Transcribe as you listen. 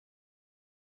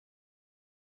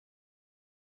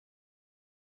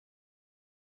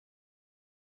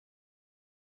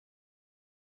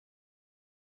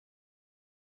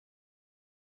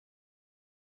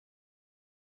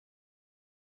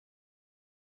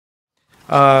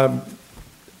I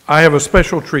have a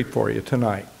special treat for you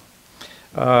tonight.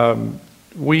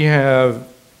 We have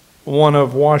one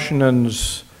of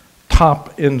Washington's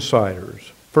top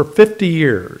insiders. For 50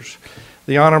 years,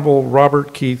 the Honorable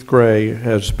Robert Keith Gray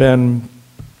has been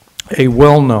a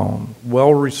well-known,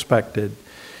 well-respected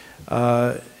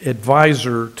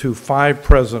advisor to 5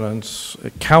 presidents,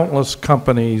 countless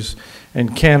companies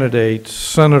and candidates,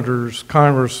 senators,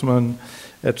 congressmen,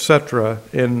 etc.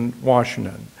 in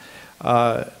Washington.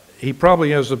 He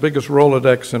probably has the biggest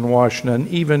Rolodex in Washington,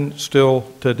 even still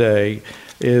today,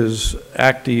 is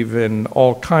active in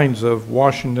all kinds of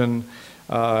Washington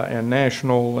and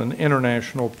national and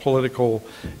international political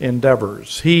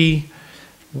endeavors. He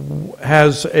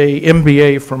has a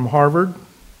MBA from Harvard.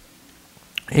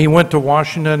 He went to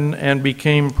Washington and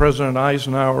became President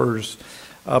Eisenhower's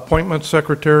appointment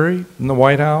secretary in the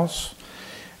White House.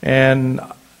 And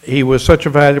he was such a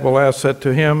valuable asset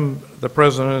to him, the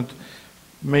president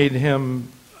made him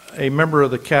a member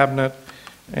of the cabinet,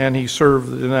 and he served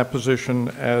in that position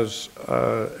as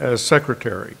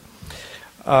secretary.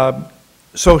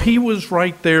 So he was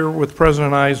right there with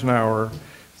President Eisenhower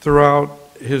throughout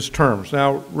his terms.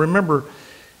 Now, remember,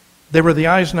 they were the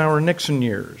Eisenhower-Nixon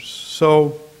years,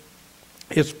 so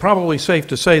it's probably safe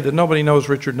to say that nobody knows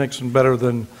Richard Nixon better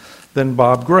than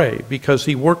Bob Gray, because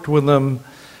he worked with him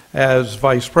as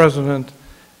vice president.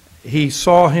 He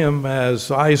saw him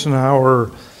as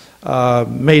Eisenhower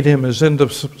made him his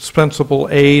indispensable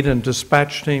aide and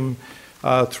dispatched him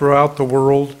throughout the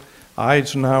world.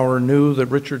 Eisenhower knew that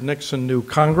Richard Nixon knew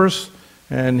Congress,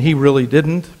 and he really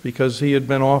didn't, because he had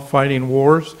been off fighting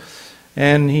wars.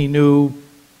 And he knew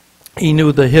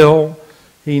the Hill,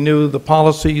 he knew the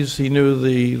policies, he knew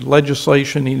the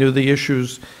legislation, he knew the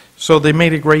issues. So they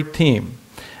made a great team,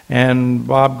 and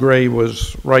Bob Gray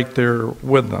was right there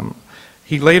with them.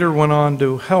 He later went on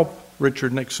to help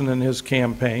Richard Nixon in his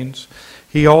campaigns.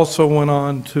 He also went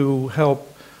on to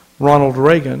help Ronald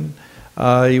Reagan.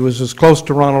 He was as close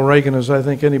to Ronald Reagan as I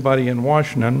think anybody in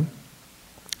Washington.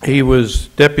 He was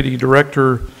deputy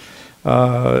director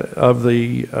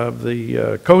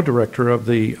co-director of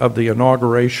the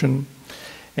inauguration,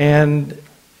 and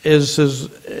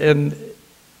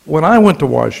when I went to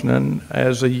Washington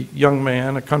as a young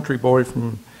man, a country boy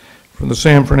from the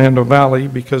San Fernando Valley,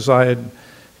 because I had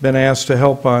been asked to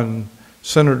help on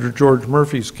Senator George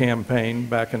Murphy's campaign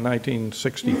back in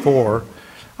 1964.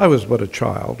 I was but a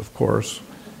child, of course.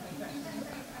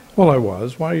 Well, I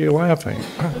was. Why are you laughing?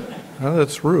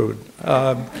 That's rude.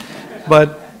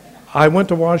 But I went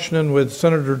to Washington with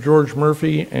Senator George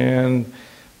Murphy, and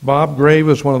Bob Gray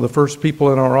was one of the first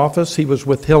people in our office. He was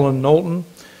with Hill and Knowlton,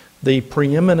 the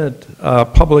preeminent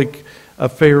public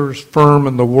affairs firm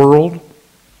in the world,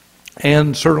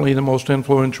 and certainly the most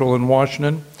influential in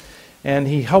Washington. And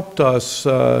he helped us,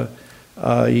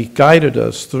 he guided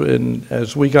us through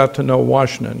as we got to know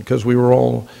Washington, because we were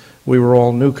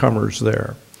all newcomers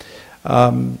there.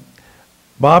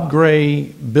 Bob Gray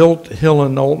built Hill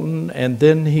and Knowlton, and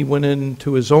then he went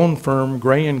into his own firm,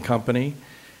 Gray and Company.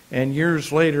 And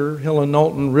years later, Hill and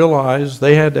Knowlton realized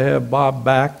they had to have Bob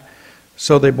back,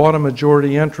 so they bought a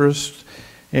majority interest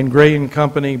in Gray and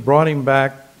Company, brought him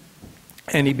back,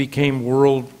 and he became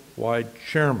worldwide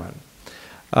chairman.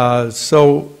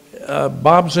 Bob's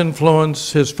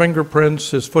influence, his fingerprints,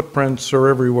 his footprints are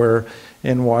everywhere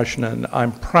in Washington.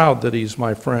 I'm proud that he's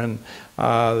my friend.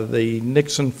 The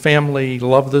Nixon family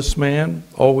love this man,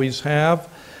 always have.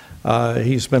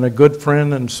 He's been a good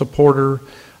friend and supporter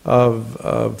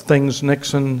of things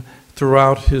Nixon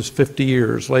throughout his 50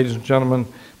 years. Ladies and gentlemen,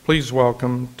 please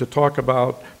welcome, to talk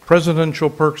about presidential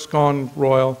perks gone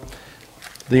royal,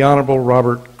 the Honorable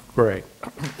Robert Gray.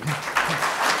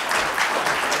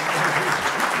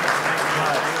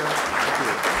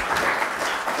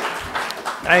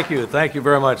 Thank you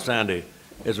very much, Sandy.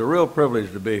 It's a real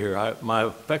privilege to be here. My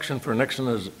affection for Nixon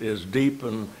is deep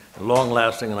and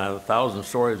long-lasting, and I have 1,000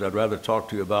 stories I'd rather talk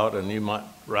to you about, and you might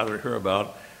rather hear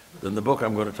about, than the book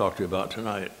I'm going to talk to you about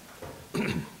tonight.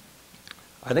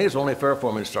 I think it's only fair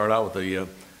for me to start out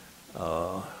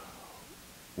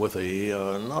with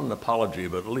not an apology,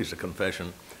 but at least a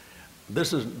confession.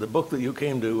 This is the book that you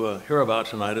came to hear about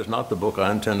tonight is not the book I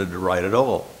intended to write at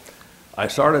all. I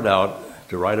started out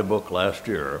to write a book last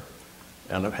year,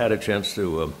 and I've had a chance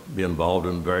to be involved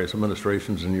in various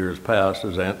administrations in years past,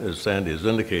 as Sandy has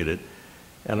indicated,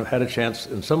 and I've had a chance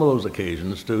in some of those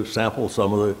occasions to sample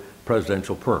some of the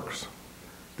presidential perks,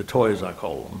 the toys I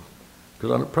call them,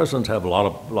 because presidents have a lot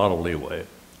of leeway.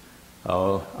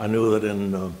 I knew that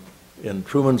in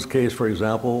Truman's case, for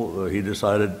example, he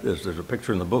decided, as there's a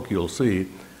picture in the book you'll see,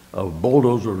 of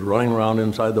bulldozers running around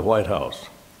inside the White House.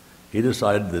 he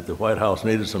decided that the White House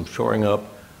needed some shoring up,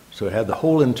 so he had the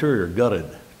whole interior gutted,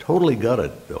 totally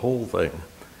gutted, the whole thing.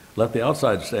 Left the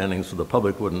outside standing so the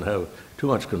public wouldn't have too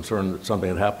much concern that something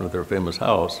had happened at their famous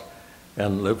house,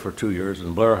 and lived for 2 years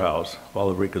in Blair House while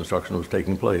the reconstruction was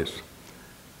taking place.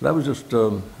 That was just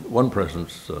one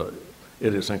president's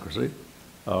idiosyncrasy.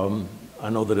 I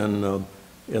know that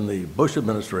in the Bush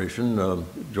administration,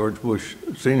 George Bush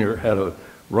Sr. had a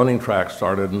running track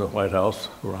started in the White House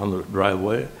around the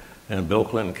driveway, and Bill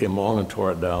Clinton came along and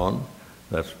tore it down.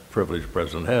 That's a privilege the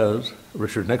president has.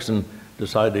 Richard Nixon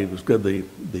decided he was good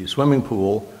the swimming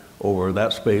pool over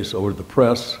that space over the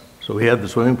press, so he had the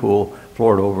swimming pool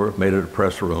floored over, made it a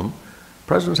press room.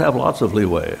 Presidents have lots of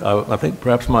leeway. I think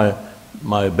perhaps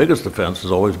my biggest offense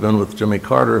has always been with Jimmy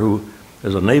Carter, who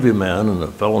is a Navy man, and a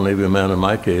fellow Navy man in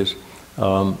my case,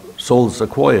 sold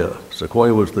Sequoia.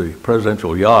 Sequoia was the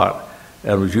presidential yacht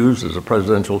and was used as a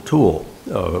presidential tool.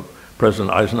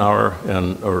 President Eisenhower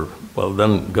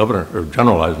then Governor or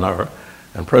General Eisenhower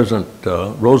and President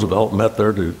Roosevelt met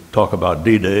there to talk about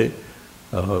D-Day.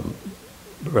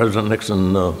 President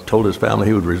Nixon told his family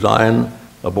he would resign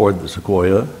aboard the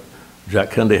Sequoia.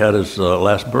 Jack Kennedy had his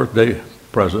last birthday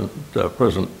present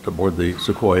aboard the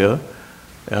Sequoia,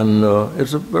 and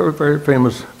it's a very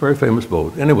famous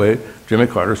boat. Anyway, Jimmy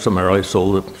Carter summarily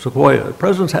sold the Sequoia.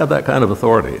 Presidents have that kind of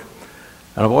authority.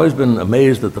 And I've always been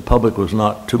amazed that the public was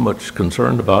not too much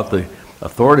concerned about the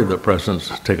authority that presidents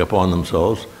take upon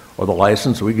themselves or the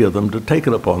license we give them to take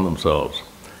it upon themselves.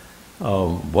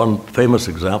 One famous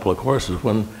example, of course, is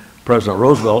when President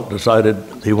Roosevelt decided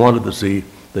he wanted to see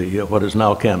what is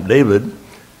now Camp David,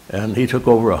 and he took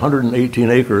over 118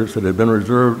 acres that had been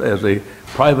reserved as a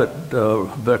private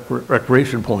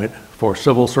recreation point for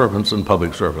civil servants and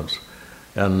public servants,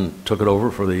 and took it over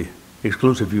for the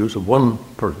exclusive use of one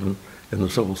person in the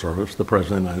civil service, the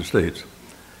President of the United States.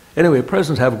 Anyway,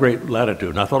 presidents have great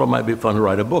latitude, and I thought it might be fun to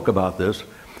write a book about this.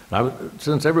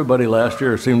 Since everybody last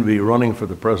year seemed to be running for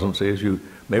the presidency, as you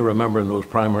may remember in those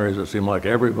primaries, it seemed like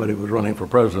everybody was running for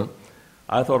president,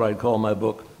 I thought I'd call my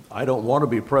book, I Don't Want to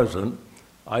Be President,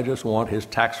 I Just Want His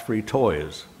Tax-Free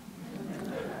Toys.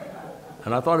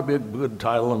 And I thought it'd be a good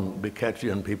title and be catchy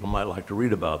and people might like to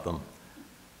read about them.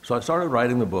 So I started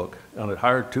writing the book, and I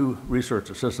hired 2 research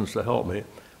assistants to help me.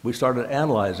 We started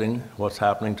analyzing what's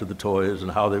happening to the toys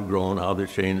and how they've grown, how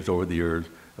they've changed over the years,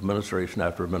 administration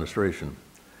after administration.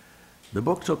 The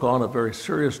book took on a very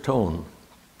serious tone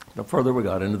the further we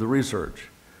got into the research.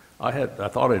 I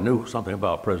thought I knew something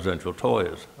about presidential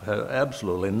toys. I had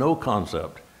absolutely no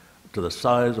concept to the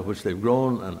size of which they've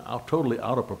grown and totally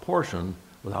out of proportion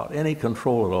without any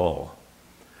control at all.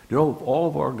 You know, all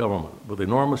of our government, with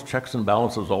enormous checks and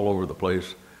balances all over the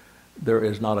place, there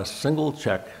is not a single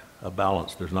check, a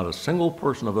balance. There's not a single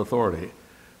person of authority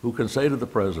who can say to the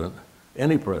president,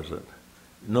 any president,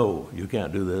 no, you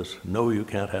can't do this, no, you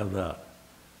can't have that.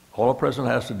 All a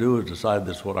president has to do is decide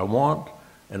this is what I want,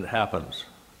 and it happens.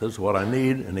 This is what I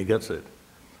need, and he gets it.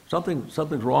 Something's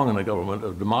wrong in a government,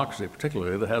 a democracy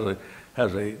particularly, that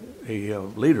has a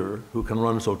leader who can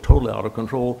run so totally out of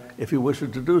control if he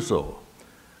wishes to do so.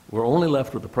 We're only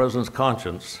left with the president's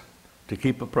conscience to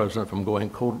keep a president from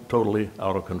going totally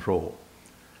out of control.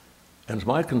 And it's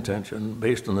my contention,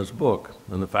 based on this book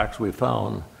and the facts we've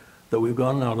found, that we've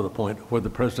gone now to the point where the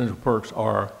presidential perks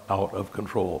are out of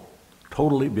control,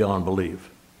 totally beyond belief.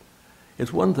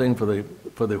 It's one thing for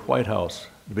the White House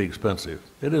to be expensive.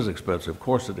 It is expensive, of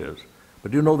course it is.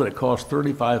 But do you know that it costs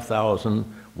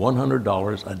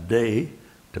 $35,100 a day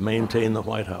to maintain the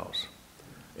White House?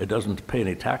 It doesn't pay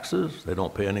any taxes, they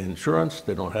don't pay any insurance,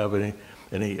 they don't have any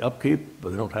upkeep, but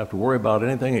they don't have to worry about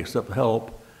anything except the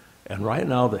help. And right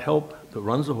now, the help that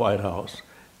runs the White House,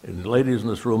 and the ladies in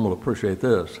this room will appreciate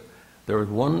this, there is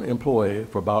one employee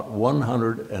for about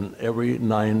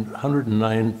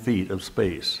 109 feet of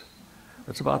space.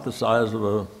 That's about the size of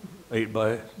a 8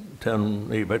 by 10,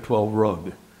 8 by 12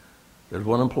 rug. There's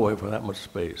one employee for that much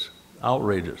space.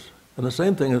 Outrageous. And the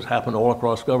same thing has happened all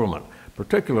across government,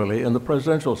 particularly in the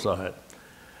presidential side.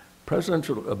 President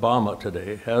Obama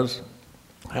today has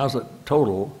a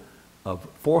total of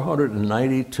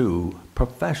 492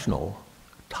 professional,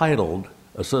 titled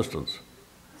assistants.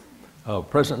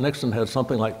 President Nixon had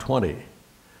something like 20.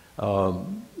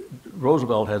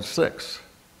 Roosevelt had 6.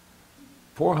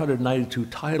 492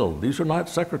 titled. These are not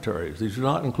secretaries. These do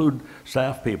not include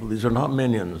staff people. These are not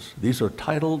minions. These are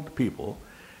titled people.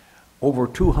 Over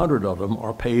 200 of them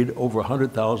are paid over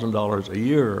 $100,000 a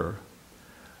year.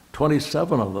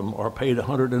 27 of them are paid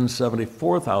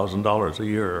 $174,000 a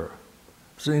year.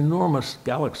 It's an enormous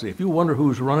galaxy. If you wonder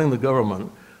who's running the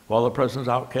government while the president's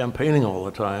out campaigning all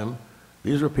the time,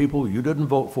 These are people you didn't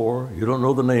vote for, you don't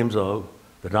know the names of,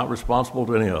 they're not responsible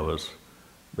to any of us.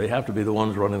 They have to be the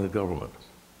ones running the government.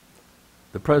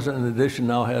 The president, in addition,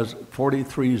 now has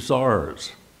 43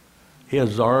 czars. He has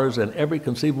czars in every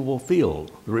conceivable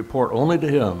field. They report only to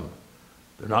him.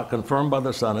 They're not confirmed by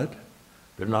the Senate.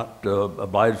 They're not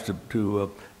obliged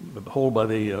to hold by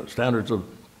the standards of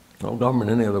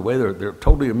government in any other way. They're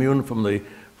totally immune from the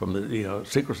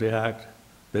Secrecy Act.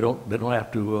 They don't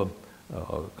have to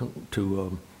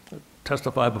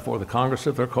testify before the Congress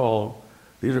if they're called.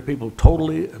 These are people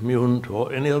totally immune to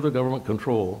any other government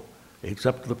control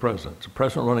except the president. It's the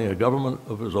president running a government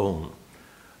of his own.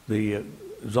 The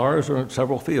czars are in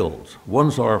several fields.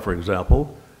 One czar, for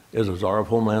example, is a czar of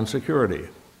Homeland Security.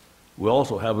 We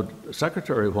also have a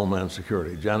Secretary of Homeland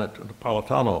Security, Janet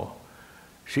Napolitano.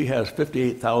 She has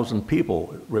 58,000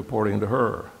 people reporting to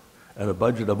her and a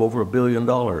budget of over $1 billion.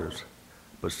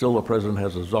 But still the president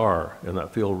has a czar in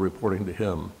that field reporting to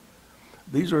him.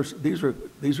 These are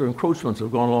encroachments that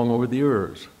have gone along over the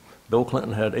years. Bill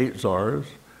Clinton had 8 czars.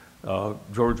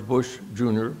 George Bush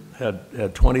Jr.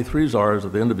 had 23 czars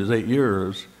at the end of his 8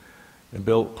 years, and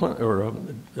Barack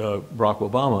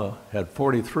Obama had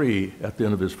 43 at the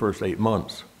end of his first 8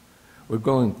 months. We're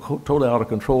going totally out of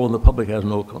control, and the public has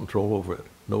no control over it,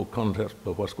 no context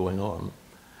of what's going on.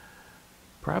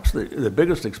 Perhaps the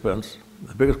biggest expense,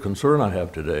 the biggest concern I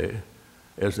have today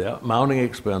is the mounting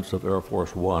expense of Air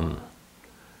Force One.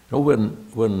 You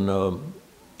know,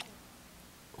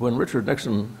 when Richard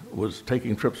Nixon was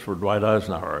taking trips for Dwight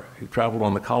Eisenhower, he traveled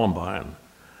on the Columbine.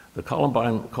 The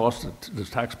Columbine cost the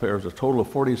taxpayers a total of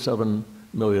 $47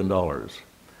 million.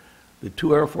 The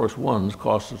 2 Air Force Ones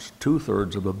cost us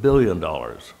 2/3 of $1 billion.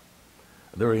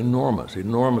 They're enormous,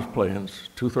 enormous planes,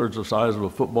 2/3 the size of a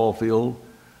football field,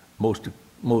 most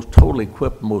totally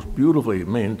equipped, most beautifully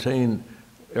maintained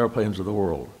airplanes of the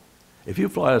world. If you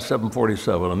fly a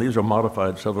 747, and these are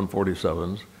modified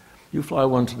 747s, you fly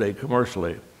one today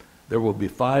commercially, there will be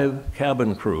 5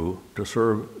 cabin crew to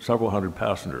serve several hundred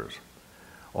passengers.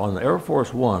 On the Air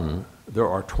Force One, there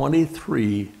are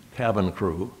 23 cabin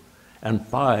crew and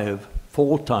 5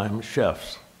 full-time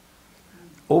chefs.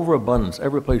 Overabundance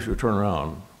every place you turn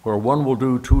around. Where 1 will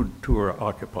do, 2 are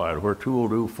occupied. Where 2 will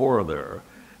do, 4 are there.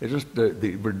 It's just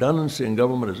the redundancy in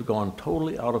government has gone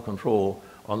totally out of control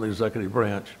on the executive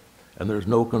branch, and there's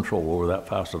no control over that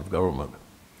facet of government.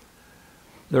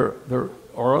 There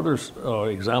are other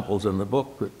examples in the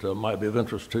book that might be of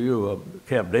interest to you,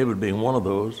 Camp David being one of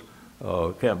those.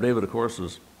 Camp David, of course,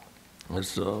 is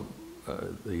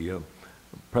the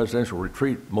presidential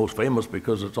retreat, most famous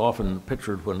because it's often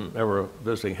pictured whenever a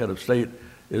visiting head of state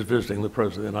is visiting the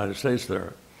President of the United States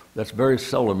there. That's very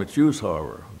seldom it's used,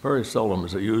 however. Very seldom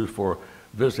is it used for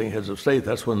visiting heads of state.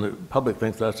 That's when the public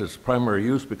thinks that's its primary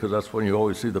use, because that's when you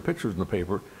always see the pictures in the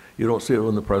paper. You don't see it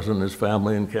when the president and his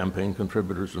family and campaign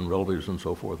contributors and relatives and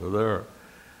so forth are there.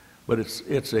 But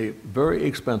it's a very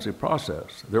expensive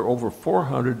process. There are over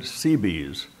 400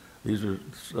 Seabees. These are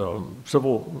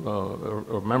civil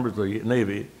or members of the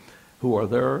Navy who are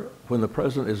there when the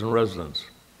president is in residence.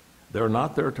 They're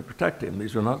not there to protect him.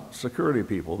 These are not security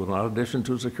people. They're not in addition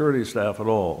to security staff at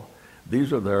all.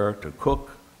 These are there to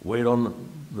cook, wait on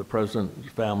the president's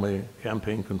family,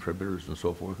 campaign contributors, and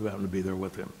so forth who happen to be there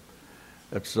with him.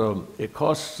 It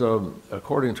costs,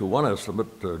 according to one estimate,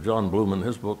 John Bloom in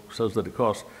his book says that it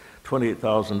costs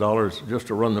 $28,000 just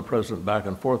to run the president back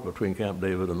and forth between Camp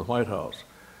David and the White House.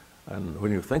 And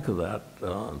when you think of that,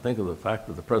 and think of the fact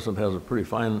that the president has a pretty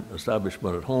fine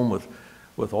establishment at home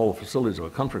with all the facilities of a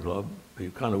country club,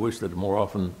 you kind of wish that more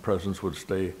often presidents would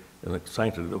stay in the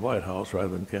sanctity of the White House rather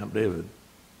than Camp David.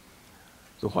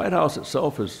 The White House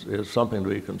itself is something to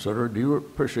be considered. Do you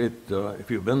appreciate,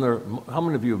 if you've been there, how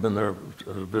many of you have been there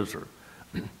as a visitor?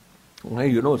 Well,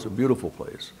 you know it's a beautiful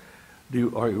place.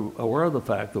 Are you aware of the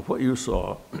fact that what you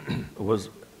saw was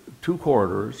 2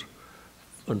 corridors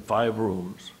and 5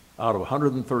 rooms out of a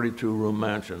 132-room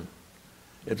mansion?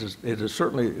 It is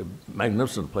certainly a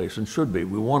magnificent place and should be.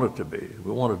 We want it to be.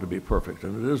 We want it to be perfect,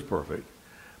 and it is perfect.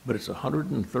 But it's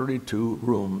 132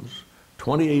 rooms,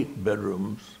 28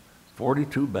 bedrooms,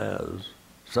 42 baths,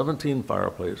 17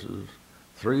 fireplaces,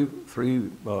 three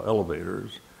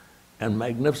elevators, and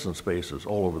magnificent spaces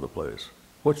all over the place.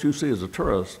 What you see as a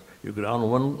tourist, you go down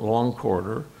one long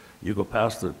corridor, you go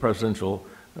past the presidential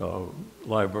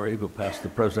library, you go past the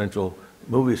presidential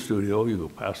movie studio, you go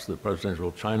past the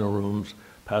presidential China rooms,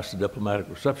 past the diplomatic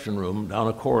reception room, down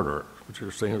a corridor, which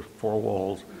you're seeing as 4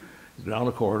 walls, down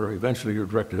a corridor. Eventually you're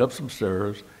directed up some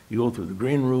stairs, you go through the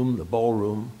green room, the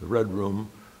ballroom, the red room,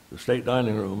 the state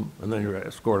dining room, and then you're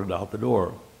escorted out the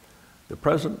door. The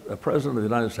president of the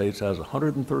United States has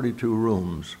 132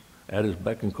 rooms at his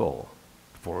beck and call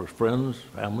for his friends,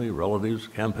 family, relatives,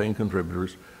 campaign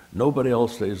contributors. Nobody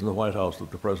else stays in the White House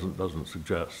that the president doesn't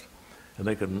suggest. And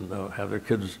they can have their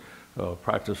kids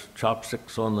practice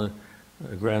chopsticks on the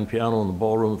grand piano in the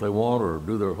ballroom if they want, or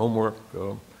do their homework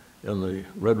in the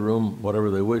red room,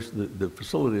 whatever they wish. The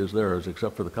facility is theirs,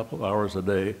 except for the couple of hours a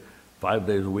day, 5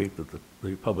 days a week that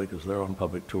the public is there on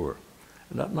public tour.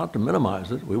 And not to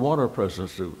minimize it, we want our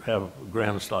presidents to have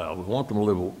grand style. We want them to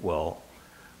live well.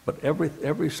 But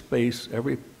every space,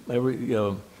 every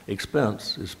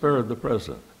expense is spared the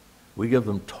president. We give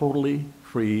them totally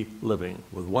free living,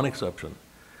 with one exception.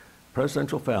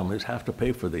 Presidential families have to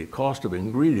pay for the cost of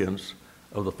ingredients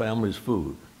of the family's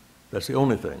food. That's the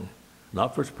only thing.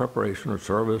 Not for its preparation or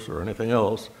service or anything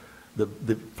else.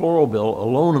 The floral bill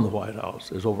alone in the White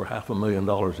House is over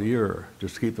 $500,000 a year,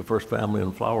 just to keep the first family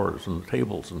and flowers and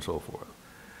tables and so forth.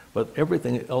 But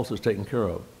everything else is taken care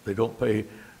of. They don't pay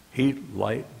heat,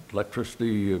 light,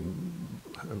 electricity,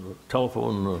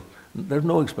 telephone. There's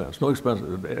no expense, no expense.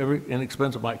 Any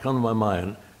expense that might come to my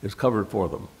mind is covered for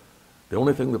them. The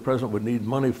only thing the president would need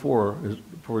money for is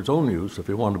for his own use, if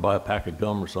he wanted to buy a pack of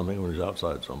gum or something when he's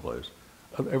outside someplace.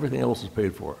 Everything else is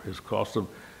paid for. His cost of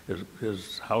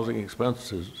his housing expense,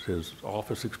 his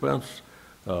office expense,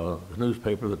 the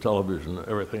newspaper, the television,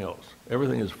 everything else.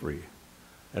 Everything is free,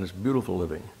 and it's beautiful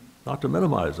living. Not to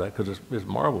minimize that, because it's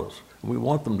marvelous, and we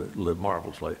want them to live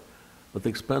marvelously. But the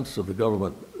expense of the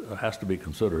government has to be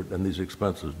considered, and these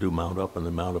expenses do mount up, and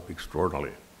they mount up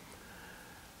extraordinarily.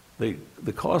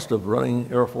 The cost of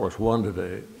running Air Force One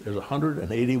today is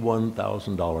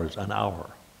 $181,000 an hour.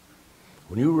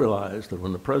 When you realize that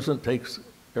when the president takes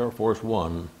Air Force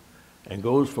One and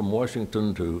goes from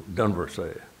Washington to Denver,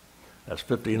 say, that's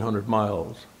 1,500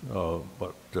 miles,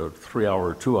 but 3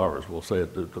 hours, 2 hours, we'll say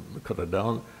it, to cut it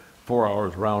down, 4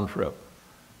 hours round trip.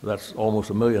 That's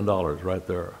almost $1 million right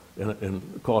there in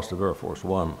the cost of Air Force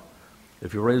One.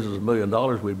 If he raises $1 million,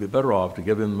 we'd be better off to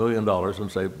give him $1 million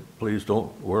and say, please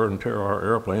don't wear and tear our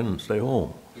airplane and stay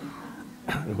home.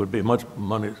 It would be much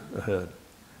money ahead.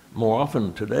 More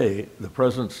often today, the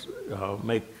presidents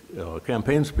make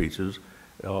campaign speeches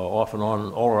off and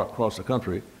on all across the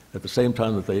country at the same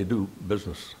time that they do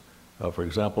business. For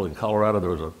example, in Colorado, there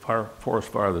was a forest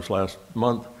fire this last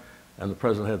month, and the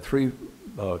president had 3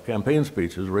 campaign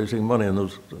speeches raising money in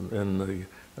the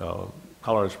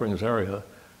Colorado Springs area,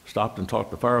 stopped and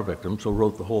talked to fire victims, so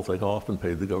wrote the whole thing off and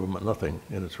paid the government nothing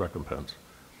in its recompense.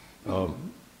 We're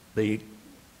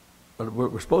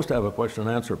supposed to have a question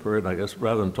and answer period, and I guess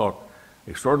rather than talk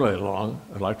extraordinarily long,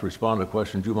 I'd like to respond to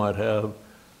questions you might have,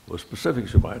 with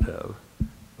specifics you might have.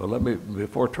 But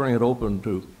before turning it open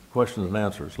to questions and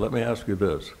answers, let me ask you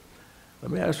this.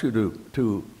 Let me ask you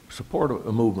to support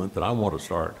a movement that I want to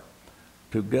start,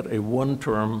 to get a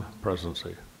one-term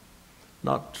presidency.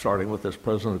 Not starting with this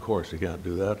president, of course, you can't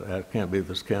do that. It can't be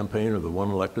this campaign or the one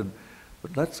elected.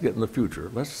 But let's get in the future.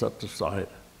 Let's set aside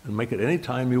and make it any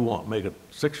time you want. Make it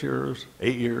 6 years,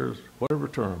 8 years, whatever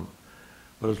term.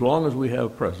 But as long as we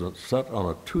have presidents set on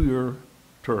a 2-year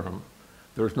term,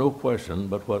 there's no question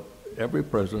but what every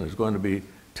president is going to be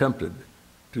tempted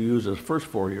to use his first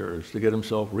 4 years to get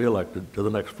himself reelected to the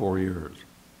next 4 years.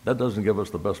 That doesn't give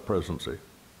us the best presidency.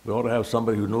 We ought to have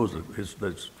somebody who knows that his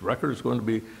record is going to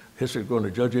be, history is going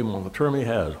to judge him on the term he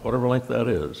has, whatever length that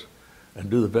is, and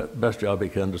do the best job he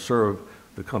can to serve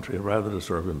the country rather than to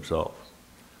serve himself.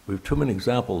 We have too many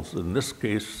examples. In this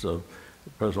case,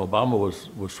 President Obama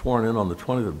was sworn in on the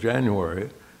 20th of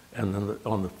January, and then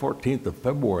on the 14th of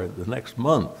February, the next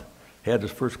month, he had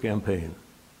his first campaign,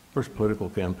 first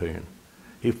political campaign.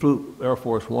 He flew Air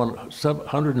Force One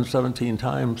 117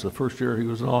 times the first year he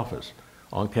was in office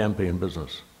on campaign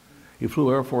business. He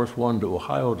flew Air Force One to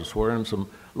Ohio to swear in some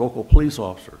local police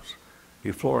officers.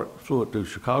 He flew it to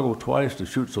Chicago twice to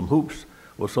shoot some hoops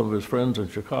with some of his friends in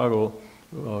Chicago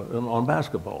on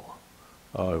basketball.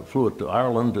 Flew it to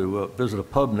Ireland to visit a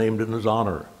pub named in his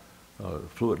honor.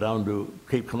 Flew it down to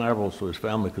Cape Canaveral so his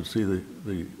family could see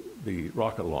the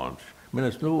rocket launch. I mean,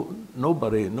 it's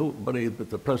nobody but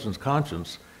the president's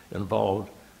conscience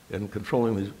involved in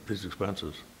controlling these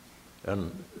expenses.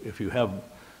 And if you have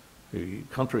a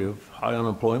country of high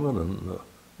unemployment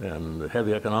and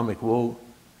heavy economic woe,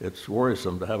 it's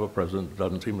worrisome to have a president that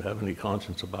doesn't seem to have any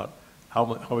conscience about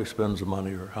how he spends the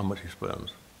money or how much he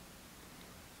spends.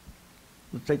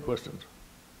 Let's take questions.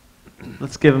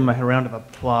 Let's give him a round of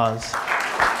applause.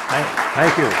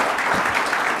 Thank you.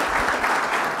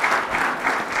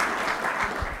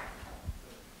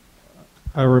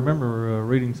 I remember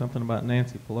reading something about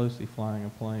Nancy Pelosi flying a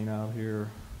plane out here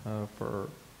for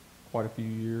quite a few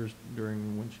years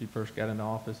during when she first got into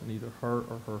office, and either her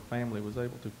or her family was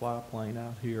able to fly a plane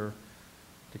out here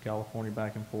to California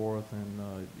back and forth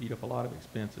and eat up a lot of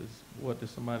expenses. What is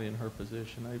somebody in her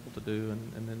position able to do?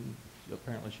 And then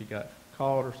apparently she got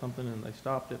caught or something and they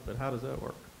stopped it, but how does that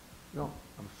work? No,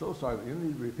 I'm so sorry, but you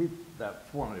need to repeat that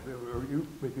for me. Or you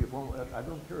repeat it for me. I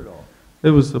don't hear it all. It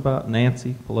was about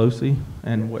Nancy Pelosi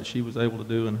and what she was able to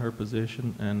do in her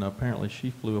position, and apparently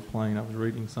she flew a plane. I was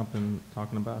reading something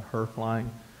talking about her flying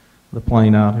the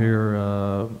plane out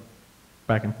here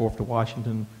back and forth to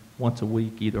Washington once a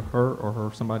week, either her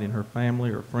or somebody in her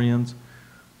family or friends,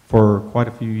 for quite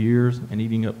a few years, and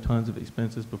eating up tons of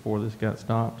expenses before this got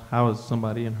stopped. How is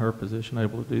somebody in her position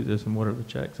able to do this, and what are the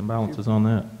checks and balances on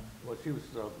that? Well,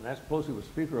 Nancy Pelosi was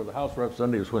Speaker of the House of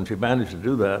Representatives when she managed to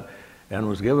do that, and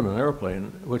was given an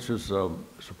airplane, which is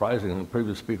surprising.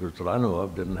 Previous speakers that I know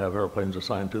of didn't have airplanes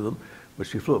assigned to them, but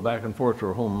she flew it back and forth to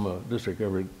her home district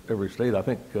every state. I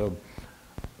think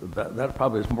that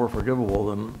probably is more forgivable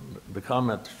than the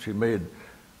comment she made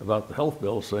about the health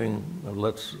bill, saying,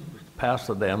 let's pass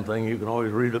the damn thing, you can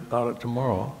always read about it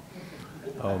tomorrow.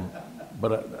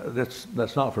 But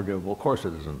that's not forgivable. Of course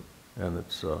it isn't, and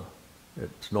it's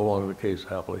no longer the case,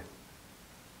 happily.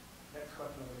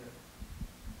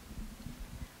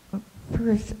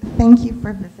 First, thank you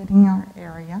for visiting our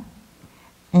area.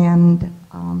 And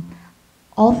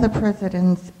all the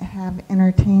presidents have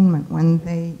entertainment when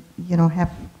they,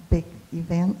 have big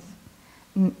events.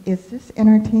 Is this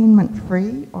entertainment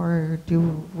free, or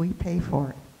do we pay for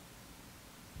it?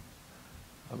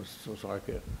 I'm so sorry,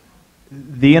 I can't.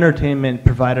 The entertainment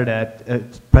provided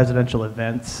at presidential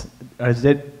events, is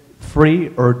it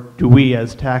free, or do we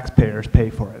as taxpayers pay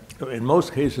for it? In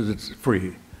most cases, it's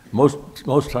free.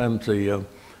 Most times the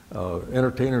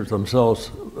entertainers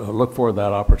themselves look for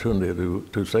that opportunity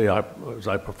to say, as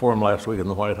I performed last week in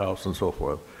the White House and so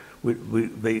forth.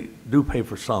 They do pay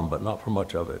for some, but not for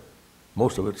much of it.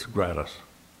 Most of it's gratis.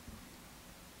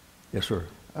 Yes, sir.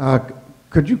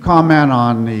 Could you comment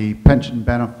on the pension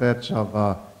benefits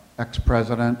of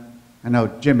ex-president? I know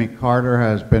Jimmy Carter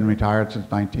has been retired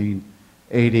since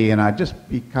 1980, and I'd just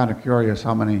be kind of curious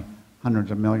how many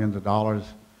hundreds of millions of dollars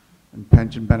in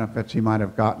pension benefits he might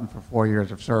have gotten for 4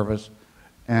 years of service.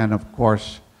 And of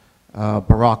course,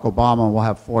 Barack Obama will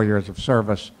have 4 years of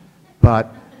service,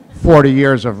 but 40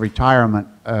 years of retirement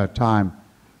time.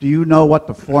 Do you know what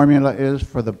the formula is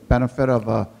for the benefit of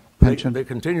a pension? They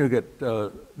continue to get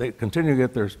their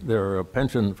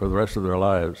pension for the rest of their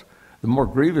lives. The more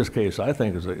grievous case, I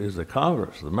think, is the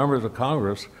Congress. The members of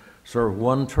Congress serve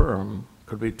one term,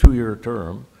 could be a 2-year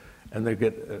term, and they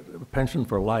get a pension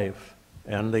for life.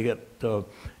 And they get a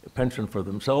pension for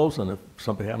themselves, and if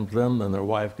something happens to them, then their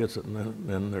wife gets it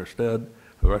in their stead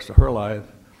for the rest of her life.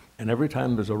 And every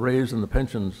time there's a raise in the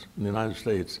pensions in the United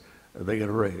States, they get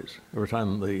a raise. Every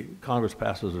time the Congress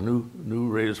passes a new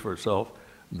raise for itself,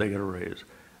 they get a raise.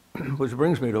 Which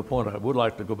brings me to a point I would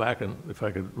like to go back and, if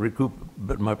I could recoup a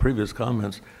bit my previous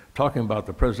comments, talking about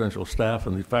the presidential staff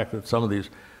and the fact that some of these,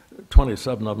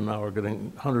 27 of them now are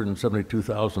getting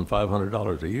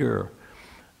 $172,500 a year.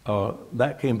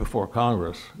 That came before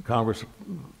Congress. Congress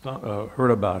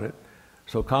heard about it.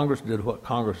 So Congress did what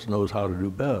Congress knows how to do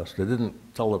best. They didn't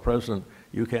tell the president,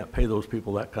 you can't pay those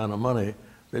people that kind of money.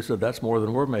 They said, that's more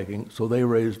than we're making, so they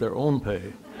raised their own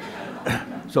pay.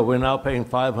 So we're now paying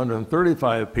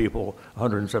 535 people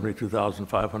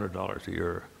 $172,500 a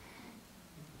year.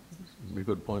 That's a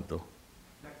good point, though.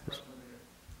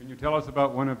 Can you tell us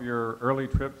about one of your early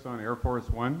trips on Air Force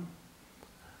One?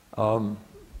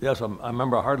 Yes, I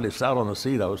remember I hardly sat on the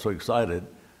seat. I was so excited.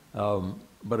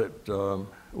 But it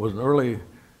was an early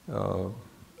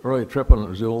trip, and it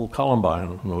was the old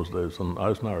Columbine in those days, on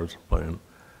Eisenhower's plane,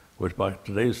 which by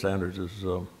today's standards is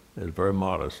very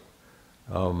modest.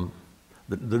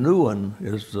 The new one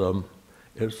is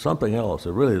something else.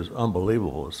 It really is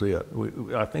unbelievable to see it.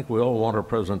 I think we all want our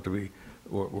president to be,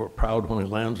 we're proud when he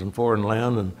lands in foreign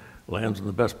land and lands in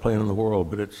the best plane in the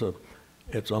world, but it's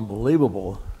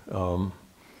unbelievable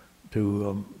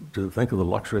to think of the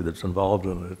luxury that's involved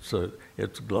in it.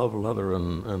 It's glove leather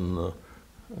and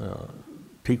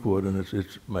teakwood, and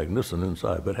it's magnificent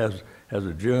inside. But it has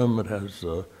a gym, it has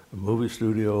a movie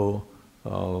studio,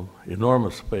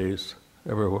 enormous space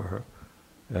everywhere,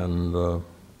 and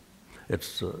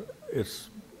it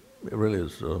really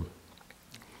is.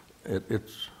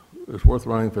 It's worth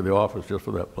running for the office just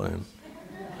for that plane.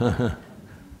 Yes,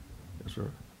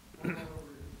 sir.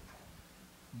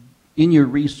 In your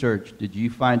research, did you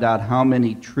find out how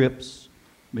many trips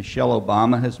Michelle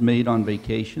Obama has made on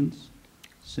vacations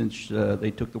since they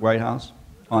took the White House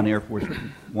on Air Force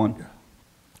One?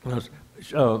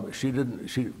 She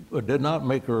did not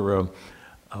make her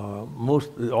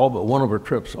all but one of her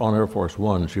trips on Air Force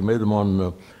One. She made them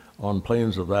on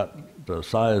planes of that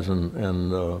size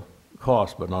and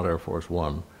cost, but not Air Force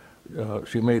One.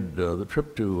 She made the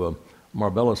trip to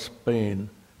Marbella, Spain,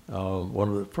 one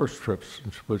of the first trips,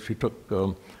 but she took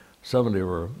 70 of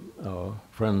her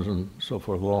friends and so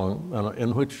forth along,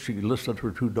 in which she listed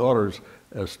her two daughters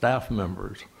as staff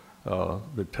members,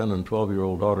 the 10 and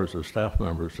 12-year-old daughters as staff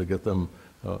members, to get them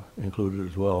included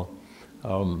as well.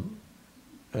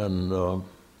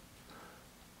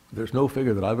 There's no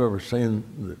figure that I've ever seen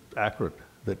that's accurate,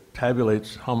 that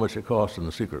tabulates how much it costs in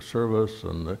the Secret Service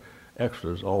and the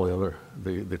extras, all the other.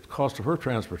 The cost of her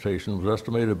transportation was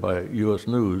estimated by U.S.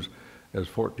 News as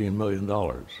 $14 million.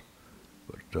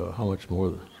 But how much more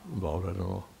is involved, I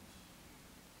don't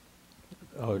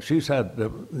know. She's had,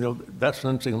 that's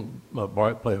an interesting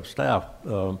play of staff.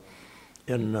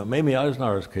 In Mamie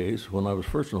Eisenhower's case, when I was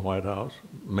first in the White House,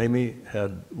 Mamie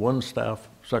had one staff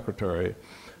secretary,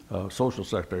 social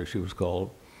secretary she was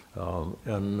called,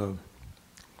 and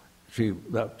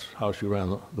that's how she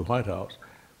ran the White House.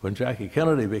 When Jackie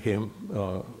Kennedy became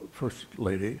First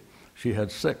Lady, she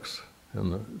had 6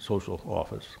 in the social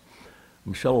office.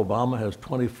 Michelle Obama has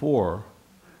 24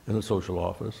 in the social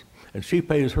office, and she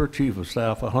pays her chief of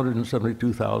staff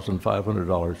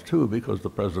 $172,500 too, because the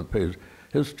president pays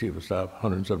his chief of staff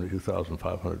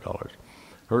 $172,500.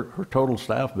 Her total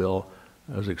staff bill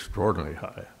is extraordinarily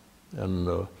high, and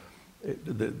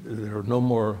there are no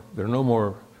more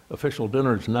official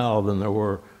dinners now than there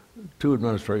were 2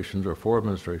 administrations or 4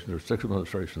 administrations or 6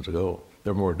 administrations ago.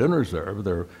 There are more dinners there, but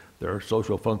there are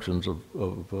social functions of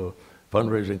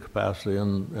fundraising capacity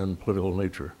and political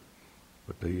nature.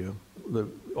 But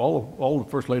all the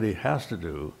First Lady has to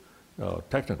do,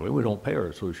 technically, we don't pay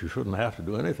her, so she shouldn't have to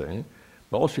do anything.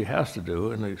 But all she has to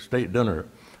do in the state dinner,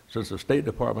 since the State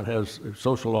Department has a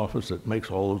social office that makes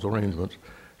all those arrangements,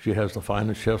 she has the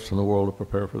finest chefs in the world to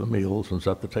prepare for the meals and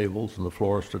set the tables and the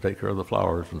florists to take care of the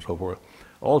flowers and so forth.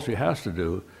 All she has to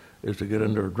do is to get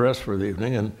into her dress for the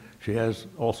evening, and she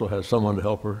also has someone to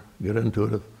help her get into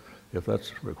it if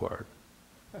that's required.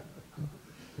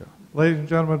 Yeah. Ladies and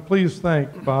gentlemen, please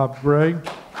thank Bob Gray.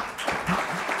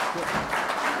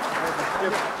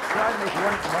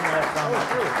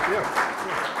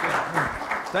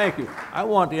 Thank you. I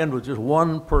want to end with just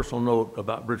one personal note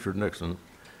about Richard Nixon.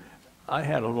 I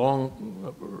had a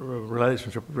long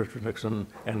relationship with Richard Nixon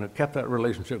and kept that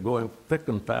relationship going thick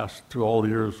and fast through all the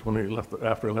years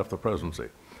after he left the presidency.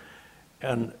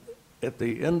 And at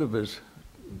the end of his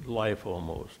life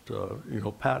almost,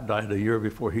 Pat died a year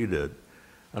before he did.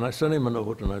 And I sent him a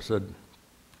note and I said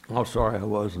how sorry I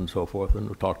was and so forth, and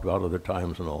we talked about other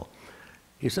times and all.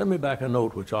 He sent me back a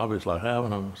note, which obviously I have,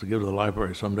 and I'm going to give to the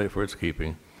library someday for its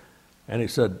keeping. And he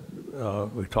said,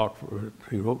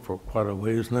 he wrote for quite a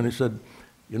ways, and then he said,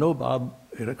 Bob,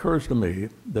 it occurs to me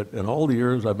that in all the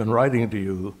years I've been writing to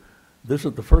you, this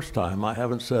is the first time I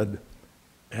haven't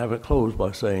closed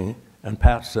by saying, and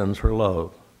Pat sends her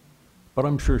love. But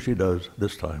I'm sure she does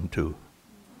this time, too.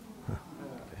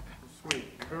 Sweet.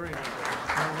 Very nice.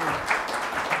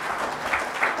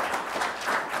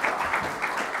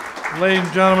 Ladies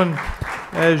and gentlemen,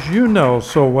 as you know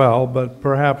so well, but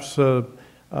perhaps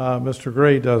Mr.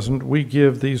 Gray doesn't, we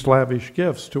give these lavish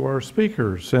gifts to our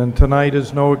speakers, and tonight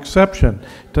is no exception.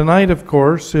 Tonight, of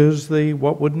course, is the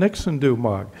What Would Nixon Do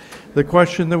mug, the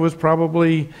question that was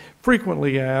probably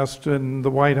frequently asked in the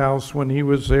White House when he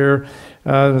was there,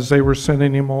 as they were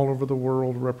sending him all over the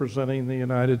world representing the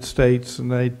United States, and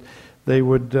they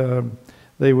would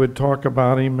talk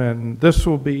about him, and this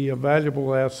will be a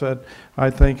valuable asset,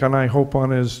 I think, and I hope on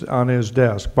his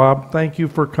desk. Bob, thank you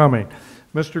for coming.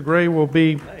 Mr. Gray will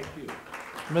be. Thank you.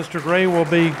 Mr. Gray will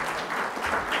be.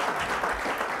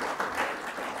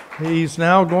 He's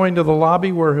now going to the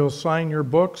lobby where he'll sign your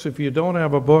books. If you don't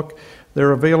have a book,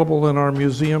 they're available in our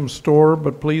museum store,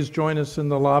 but please join us in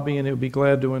the lobby and he'll be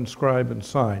glad to inscribe and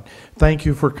sign. Thank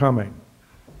you for coming.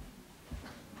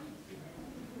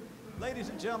 Ladies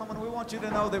and gentlemen, we want you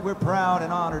to know that we're proud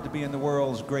and honored to be in the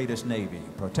world's greatest Navy,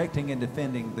 protecting and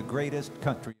defending the greatest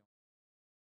country.